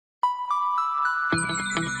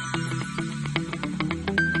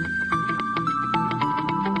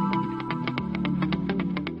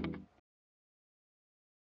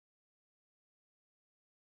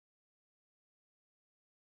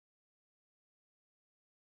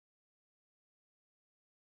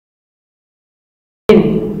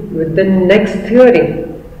with the next theory,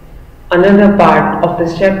 another part of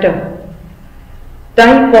this chapter,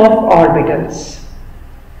 type of orbitals.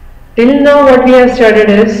 Till now what we have studied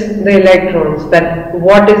is the electrons, that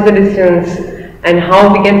what is the distance and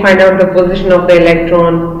how we can find out the position of the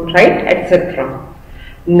electron, right, etc.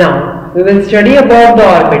 Now we will study about the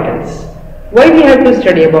orbitals. Why we have to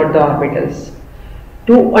study about the orbitals?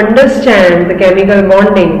 To understand the chemical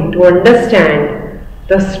bonding, to understand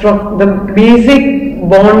the basic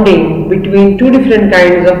bonding between two different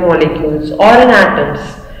kinds of molecules or in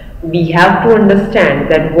atoms, we have to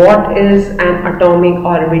understand that what is an atomic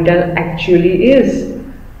orbital actually is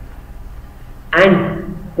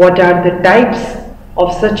and what are the types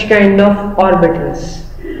of such kind of orbitals,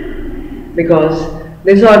 because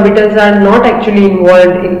these orbitals are not actually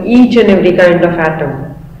involved in each and every kind of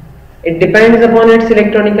atom. It depends upon its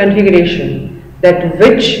electronic configuration that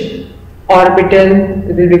which orbital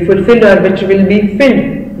will be fulfilled or which will be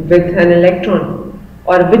filled with an electron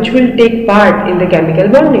or which will take part in the chemical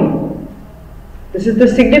bonding. This is the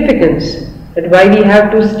significance that why we have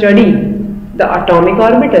to study the atomic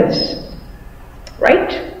orbitals,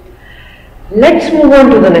 right? Let's move on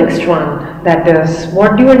to the next one, that is,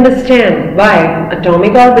 what do you understand by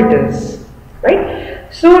atomic orbitals, right?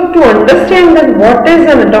 So to understand that what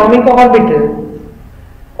is an atomic orbital,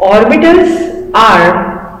 orbitals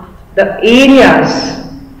are the areas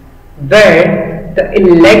where the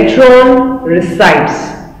electron resides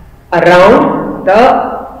around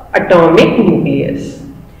the atomic nucleus.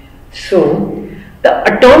 So the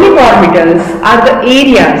atomic orbitals are the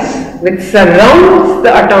areas which surrounds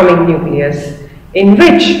the atomic nucleus in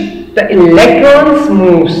which the electrons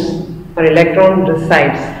moves or electron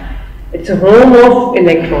resides. It's a home of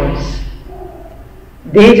electrons.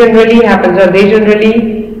 They generally happens or they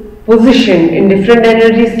generally position in different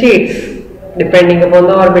energy states depending upon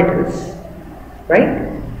the orbitals,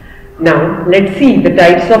 right? Now let's see the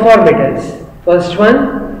types of orbitals. First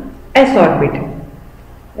one, s orbital.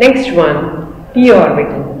 Next one, p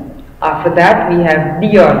orbital. After that we have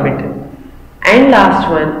d orbital, and last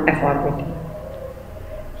one, f orbital.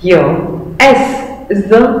 Here s is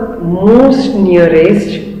the most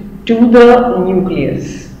nearest to the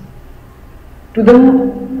nucleus, to the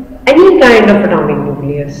any kind of atomic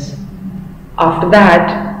nucleus. After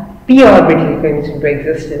that, p orbital comes into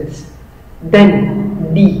existence,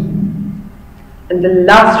 then d, and the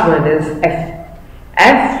last one is f.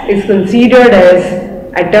 F is considered as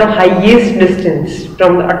at the highest distance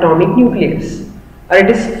from the atomic nucleus, or it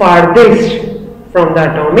is farthest from the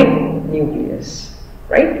atomic nucleus,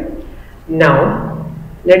 right? Now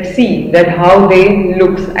let's see that how they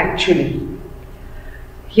looks actually.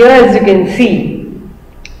 Here as you can see,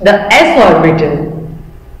 the s orbital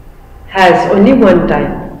has only one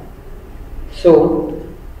type, so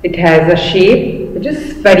it has a shape which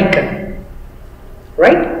is spherical,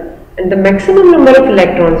 right? And the maximum number of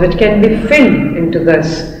electrons which can be filled into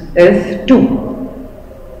this is 2.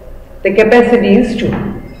 The capacity is 2.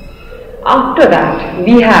 After that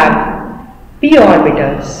we have p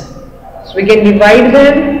orbitals, so we can divide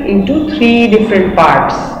them into 3 different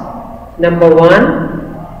parts. Number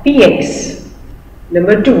 1, px.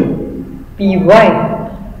 Number 2, py.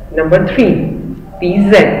 Number 3,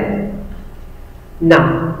 pz.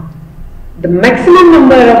 Now, the maximum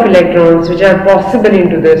number of electrons which are possible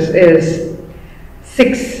into this is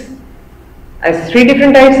 6. As 3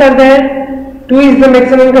 different types are there, 2 is the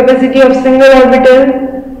maximum capacity of single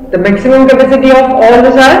orbital. The maximum capacity of all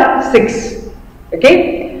those are 6.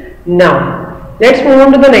 Okay. Now, let's move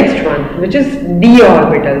on to the next one, which is d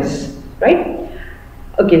orbitals, right?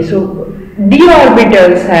 Okay, so d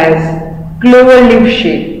orbitals has clover leaf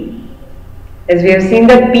shape. As we have seen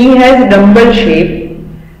that p has dumbbell shape,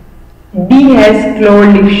 d has clover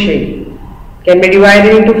leaf shape. Can be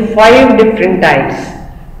divided into 5 different types.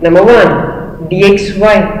 Number 1, dxy.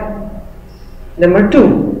 Number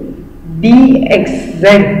 2, dxz.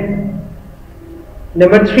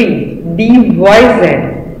 Number 3,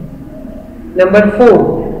 dyz. Number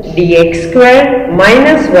 4, dx square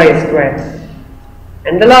minus y square.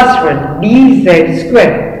 And the last one, dz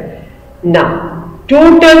square. Now,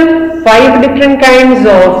 total 5 different kinds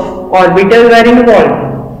of orbitals are involved.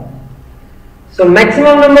 So,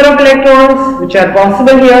 maximum number of electrons which are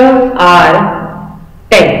possible here are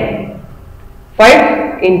 10.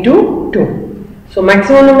 5 into 2. So,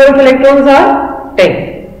 maximum number of electrons are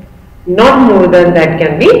 10. Not more than that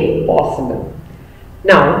can be possible.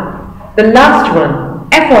 Now, the last one,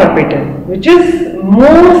 f orbital, which is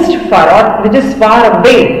most far or which is far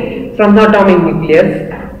away from the atomic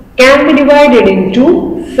nucleus, can be divided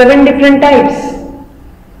into 7 different types.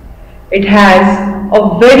 It has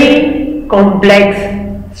a very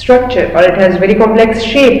complex structure, or it has very complex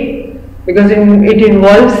shape, because it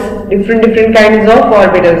involves different kinds of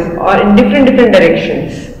orbitals or in different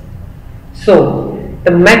directions. So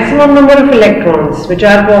the maximum number of electrons which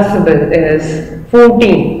are possible is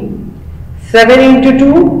 14. 7 into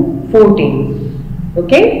 2, 14.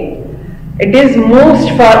 Okay? It is most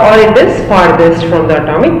far, or it is farthest from the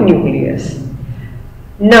atomic nucleus.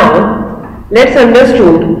 Now, let's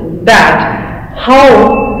understood that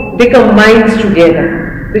how they combine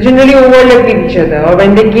together. They generally overlap with each other, or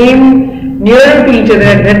when they came nearer to each other,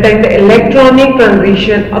 at that time the electronic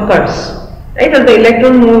transition occurs. Right? And the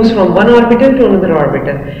electron moves from one orbital to another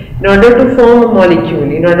orbital in order to form a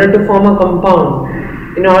molecule, in order to form a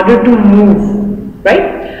compound, in order to move,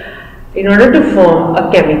 right? In order to form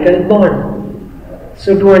a chemical bond.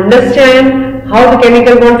 So to understand how the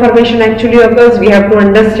chemical bond formation actually occurs, we have to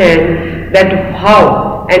understand that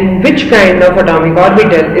how and which kind of atomic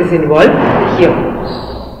orbital is involved here,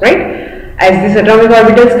 right? As these atomic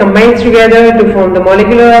orbitals combine together to form the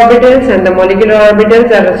molecular orbitals, and the molecular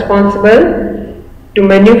orbitals are responsible to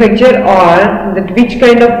manufacture or that which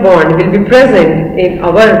kind of bond will be present in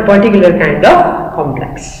our particular kind of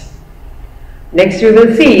complex. Next we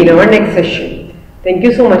will see in our next session. Thank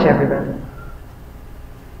you so much everyone.